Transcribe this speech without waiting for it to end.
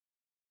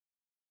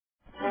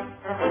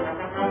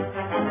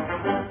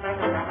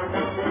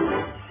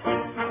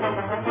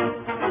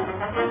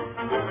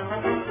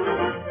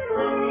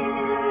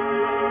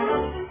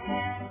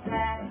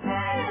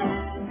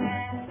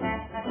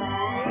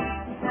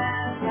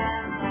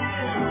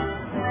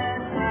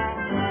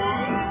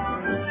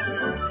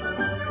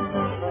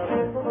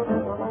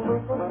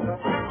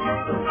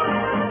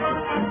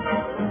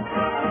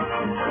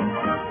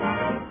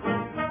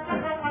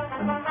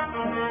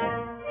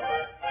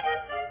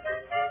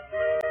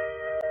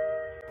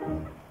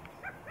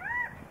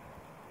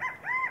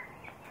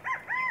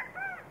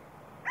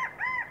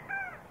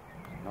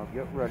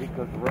get ready,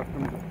 because the rest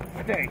of them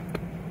stay.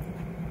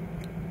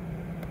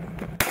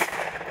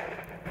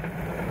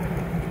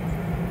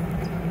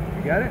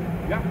 You got it?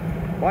 Yeah.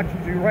 Watch it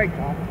to your right,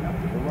 Tom. Yep.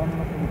 They're running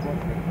up in the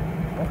bush.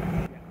 Oh.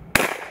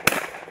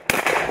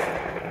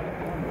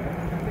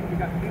 I think we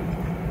got two.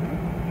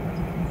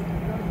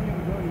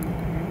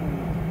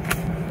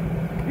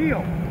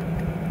 Heel.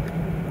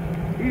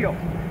 Heel.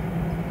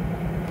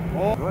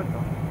 Oh, good.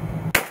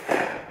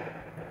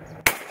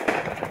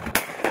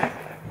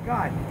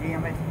 God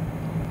damn it.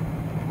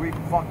 We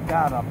fucked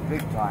that up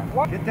big time.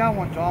 What? Get that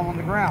one, Tom, on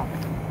the ground.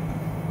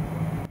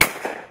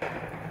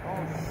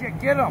 Oh shit,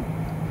 get him.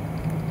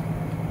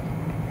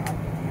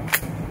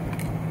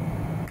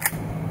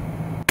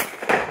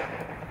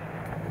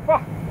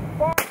 Fuck.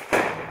 Fuck.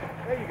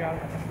 There you go.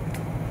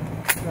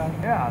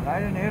 Yeah, and I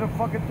didn't hit a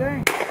fucking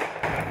thing.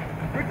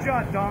 Good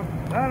shot, Tom.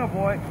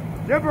 Attaboy.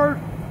 Zipper.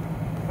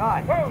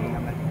 God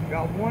damn it.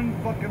 Got one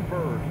fucking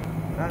bird.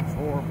 That's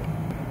horrible.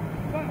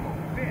 Son of a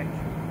bitch.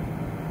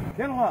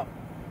 Kennel up.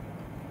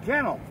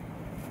 Kennel.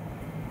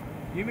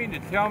 You mean to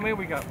tell me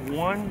we got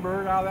one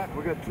bird out of that?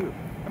 We got two.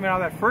 I mean,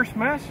 out of that first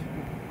mess?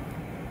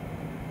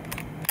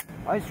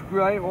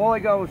 All I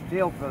got was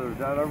tail feathers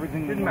out.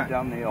 Everything went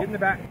down the hill. Get in the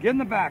back. Get in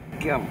the back.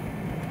 Kennel.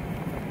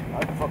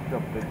 I fucked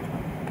up big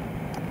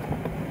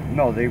time.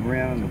 No, they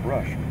ran in the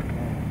brush.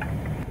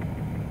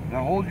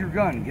 Now hold your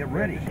gun. Get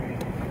ready. Get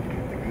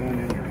the gun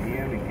in your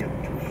hand and get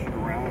twisted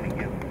around and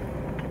get.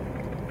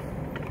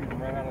 Shoot them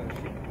right out of the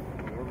seat.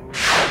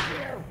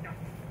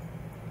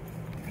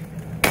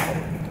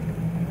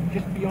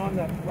 Just beyond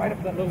that, right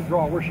up that little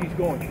draw where she's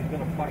going. She's going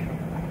to flush them.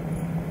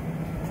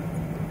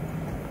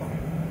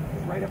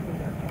 Right up in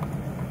there.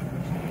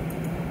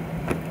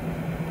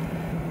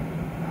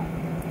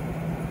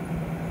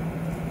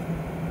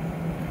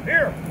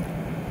 Here.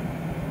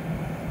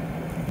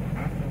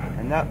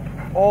 And that,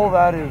 all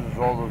that is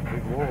all those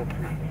big willow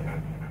trees.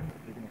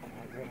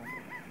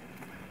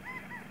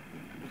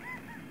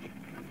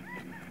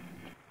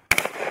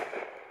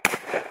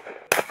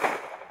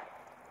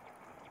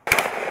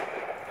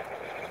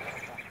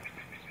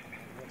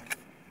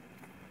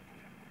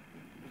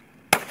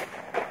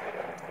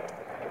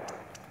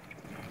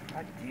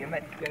 God damn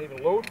it. Can't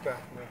even load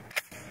fast enough.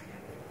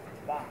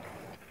 Come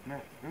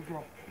here, good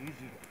girl.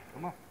 Easy.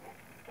 Come on.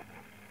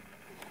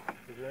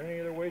 Is there any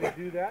other way to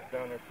do that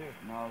down there too?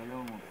 No, the other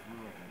one's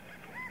through, I think.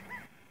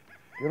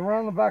 Get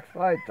around the back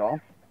side,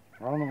 Tom.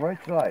 Around the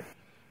right side.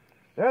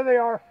 There they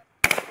are.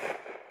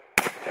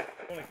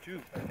 Only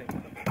two, I think.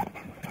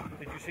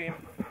 Did you see him?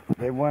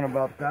 They went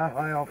about that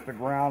high off the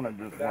ground and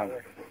just went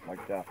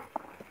like that.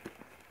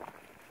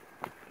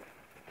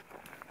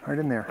 Right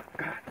in there.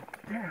 God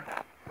damn.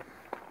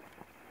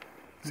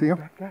 See him?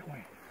 Back that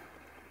way.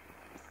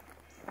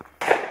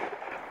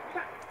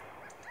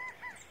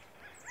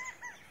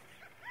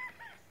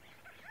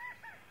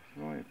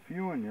 There's only a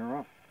few in here,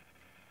 huh?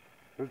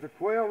 There's a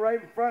quail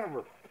right in front of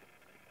her.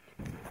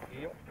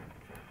 Heel.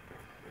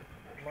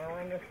 Come on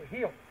around this way.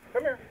 Heel.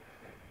 Come here.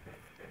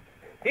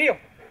 Heel.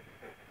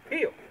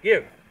 Heel.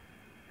 Give.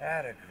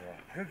 Atta girl.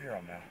 Good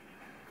girl, man.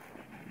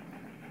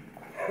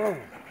 Oh.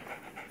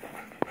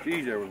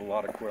 Geez, there was a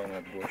lot of quail in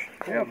that bush.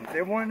 Yeah, but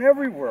they went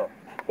everywhere.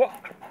 Well,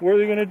 what are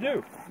they going to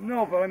do?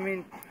 No, but I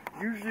mean,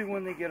 usually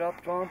when they get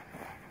up, Tom,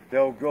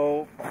 they'll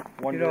go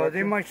one direction.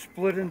 They might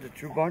split into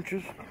two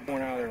bunches.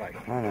 Going out there like.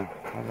 I know.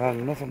 I've had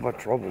nothing but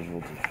troubles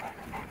with this.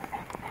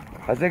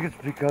 I think it's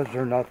because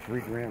they're not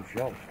 3-gram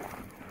shells.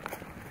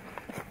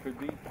 Could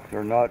be.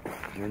 They're not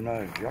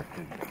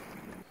ejected.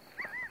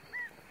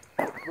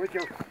 With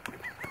you.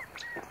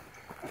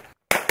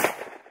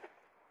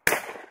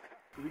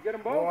 Did we get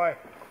them both? Boy,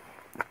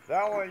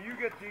 that one, you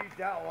get to eat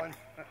that one.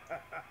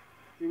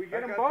 Did we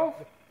get them both?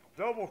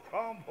 Double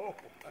combo.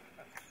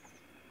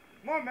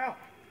 Come on, Mel.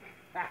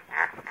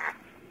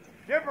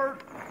 Dipper,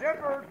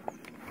 Dipper.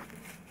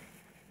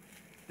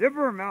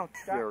 Dipper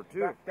mouth's there,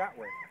 too. Back that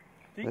way.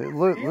 See, Hey,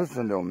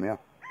 listen to him, yeah.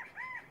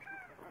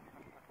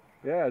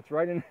 Yeah, it's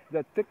right in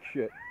that thick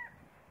shit.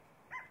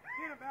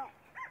 Get him out.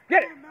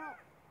 Get it!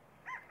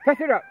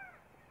 Touch it up.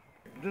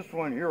 This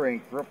one here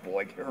ain't crippled,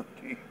 I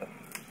guarantee you.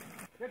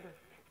 Get there.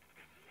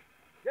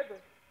 Get there.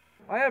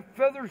 I had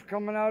feathers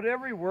coming out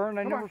everywhere, and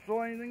I never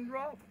saw anything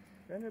drop.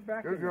 Send it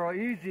back. Good girl,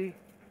 easy,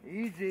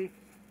 easy,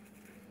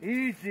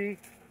 easy.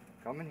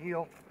 Come and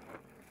heel.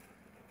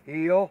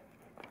 Heel.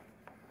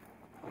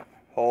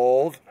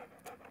 Hold.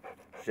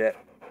 Sit.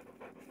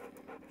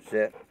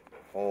 Sit.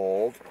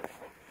 Hold.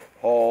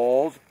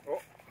 Hold. Oh.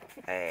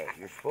 Hey,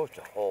 you're supposed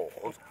to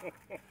hold.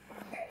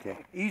 Okay.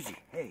 Easy.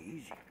 Hey,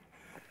 easy.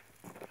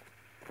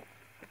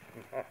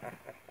 Come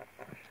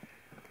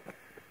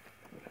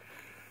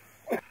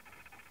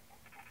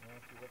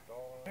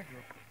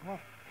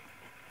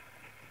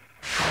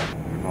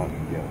on.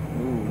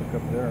 Ooh, look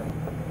up there.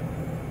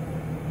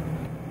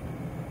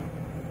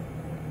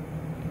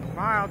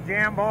 Smile,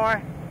 jam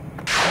boy.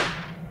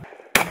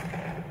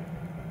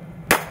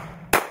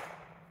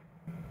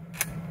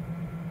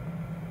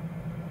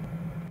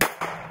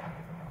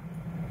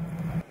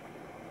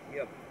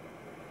 Yep.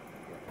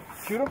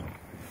 Shoot him.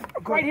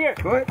 Right here.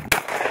 Good.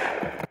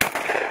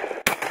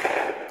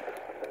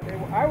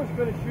 just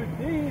going to shoot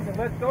these and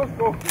let those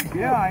go.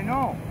 Yeah, I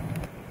know.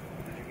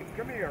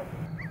 Come here.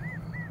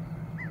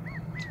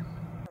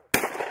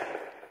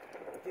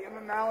 Damn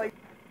it, Mally.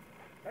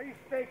 How you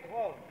stay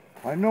close?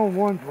 I know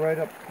one's right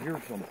up here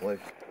someplace.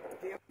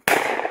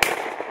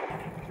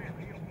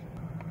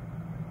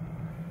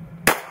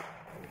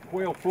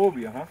 Quail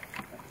phobia, huh?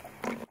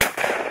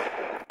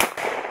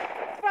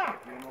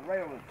 Fuck! You're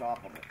right on the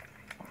top of it.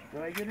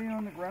 Did I get any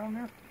on the ground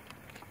there?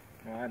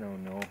 I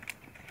don't know.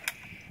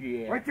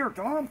 Shit. Right there,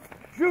 Tom.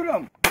 Shoot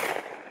him.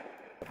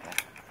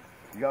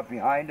 You got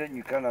behind it and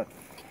you kind of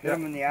hit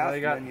him in the ass,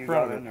 and then you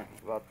got in there.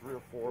 About 3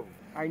 or 4 of them.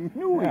 I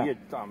knew he had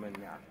some in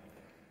there.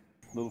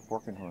 Little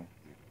fork and horn.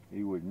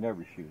 You would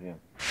never shoot him.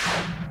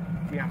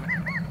 Damn it.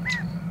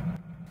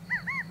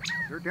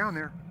 They're down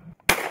there.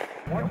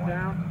 One's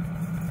down.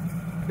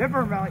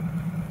 Dipper, Mally.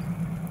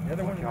 The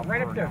other one's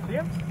right up there. See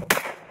him?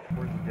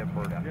 Where's the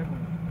dipper at? The other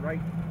one's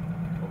right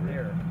over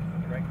there.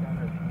 Right down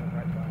there.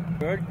 Right down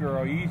there. Good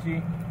girl.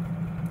 Easy.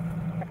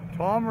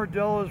 Tom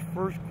Rodilla's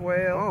first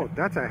quail. Oh,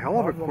 that's a hell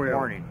of a the quail.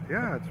 morning.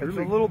 Yeah, it's It's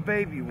really a little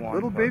baby one.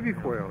 little but, baby you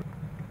know. quail.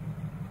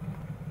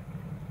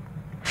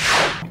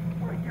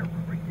 Right there,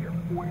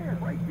 where?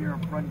 Right there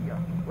in front of you.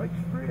 Right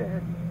straight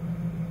ahead of you.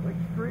 Right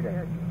straight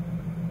ahead of you.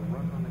 The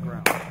run on the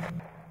ground.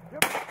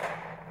 Yep.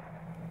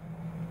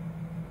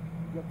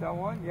 You got that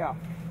one? Yeah.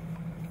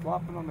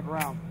 Flopping on the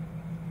ground.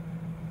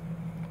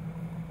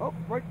 Oh,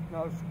 right.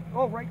 No,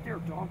 oh, right there,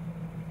 Tom.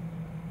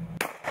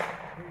 There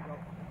you go.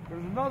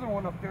 There's another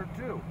one up there,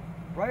 too.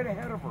 Right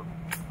ahead of her.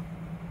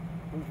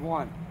 There's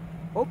one.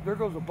 Oh, there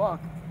goes a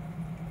buck.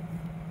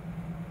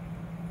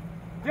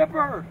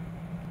 Dipper!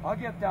 I'll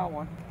get that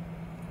one.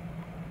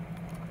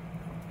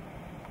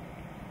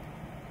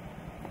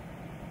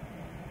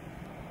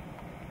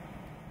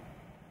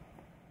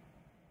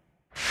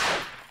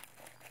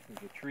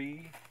 There's a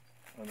tree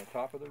on the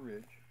top of the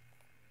ridge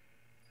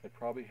that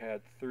probably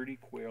had 30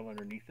 quail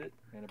underneath it,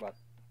 and about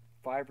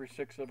 5 or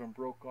 6 of them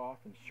broke off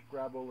and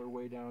scrabbled their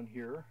way down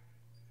here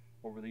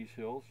over these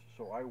hills.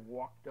 So I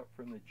walked up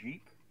from the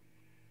Jeep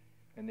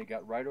and they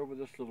got right over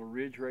this little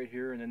ridge right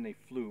here, and then they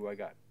flew. I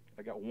got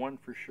one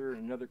for sure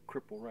and another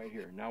cripple right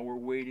here. Now we're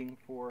waiting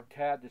for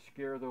Tad to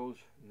scare those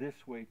this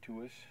way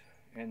to us,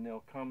 and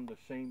they'll come the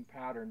same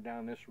pattern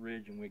down this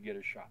ridge and we get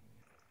a shot.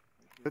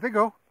 There they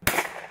go.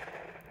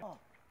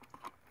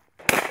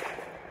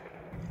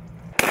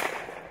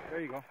 There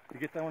you go. You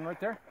get that one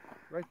right there?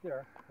 Right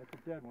there. That's a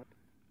dead one.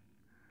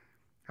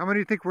 How many do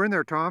you think were in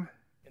there, Tom?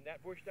 In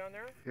that bush down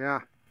there?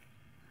 Yeah.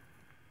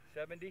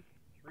 70.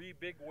 3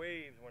 big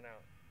waves went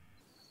out.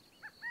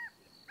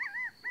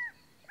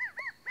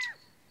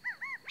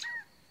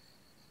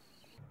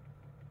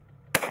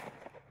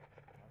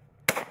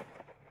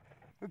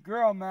 Good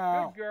girl,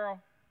 Mal. Good girl.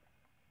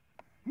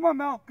 Come on,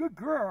 Mal. Good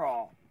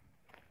girl.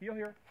 Heel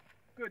here.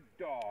 Good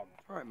dog.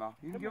 All right, Mal.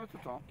 You can give it to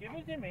Tom. Give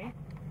it to me.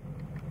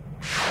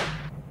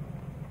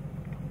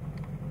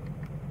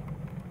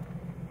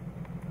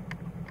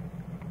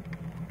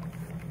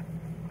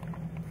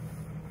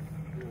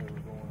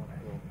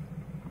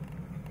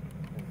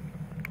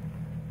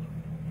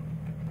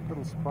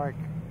 Little spike.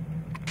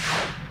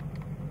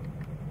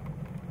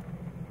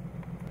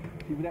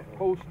 See where that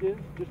post is?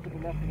 Just to the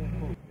left of that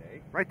post.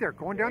 Right there,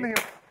 going down the hill.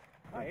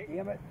 God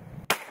damn it.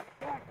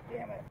 God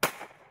damn it.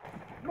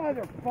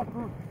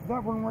 Motherfucker.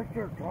 That one right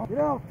there, Tom. Get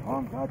out,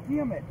 Tom. God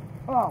damn it.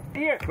 Oh,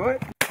 Here. good.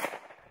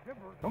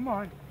 Dipper. Come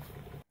on.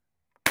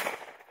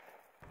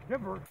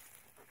 Dipper.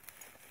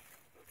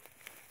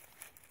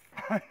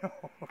 I know.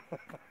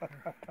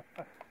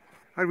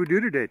 How'd we do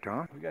today,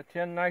 Tom? We got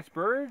 10 nice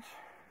birds.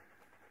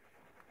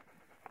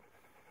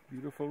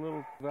 Beautiful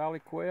little valley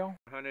quail.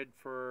 Hunted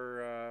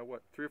for,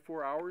 what, 3 or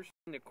 4 hours.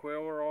 The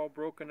quail are all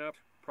broken up.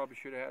 Probably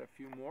should have had a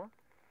few more.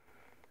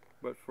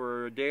 But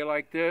for a day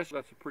like this,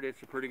 it's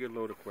a pretty good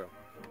load of quail.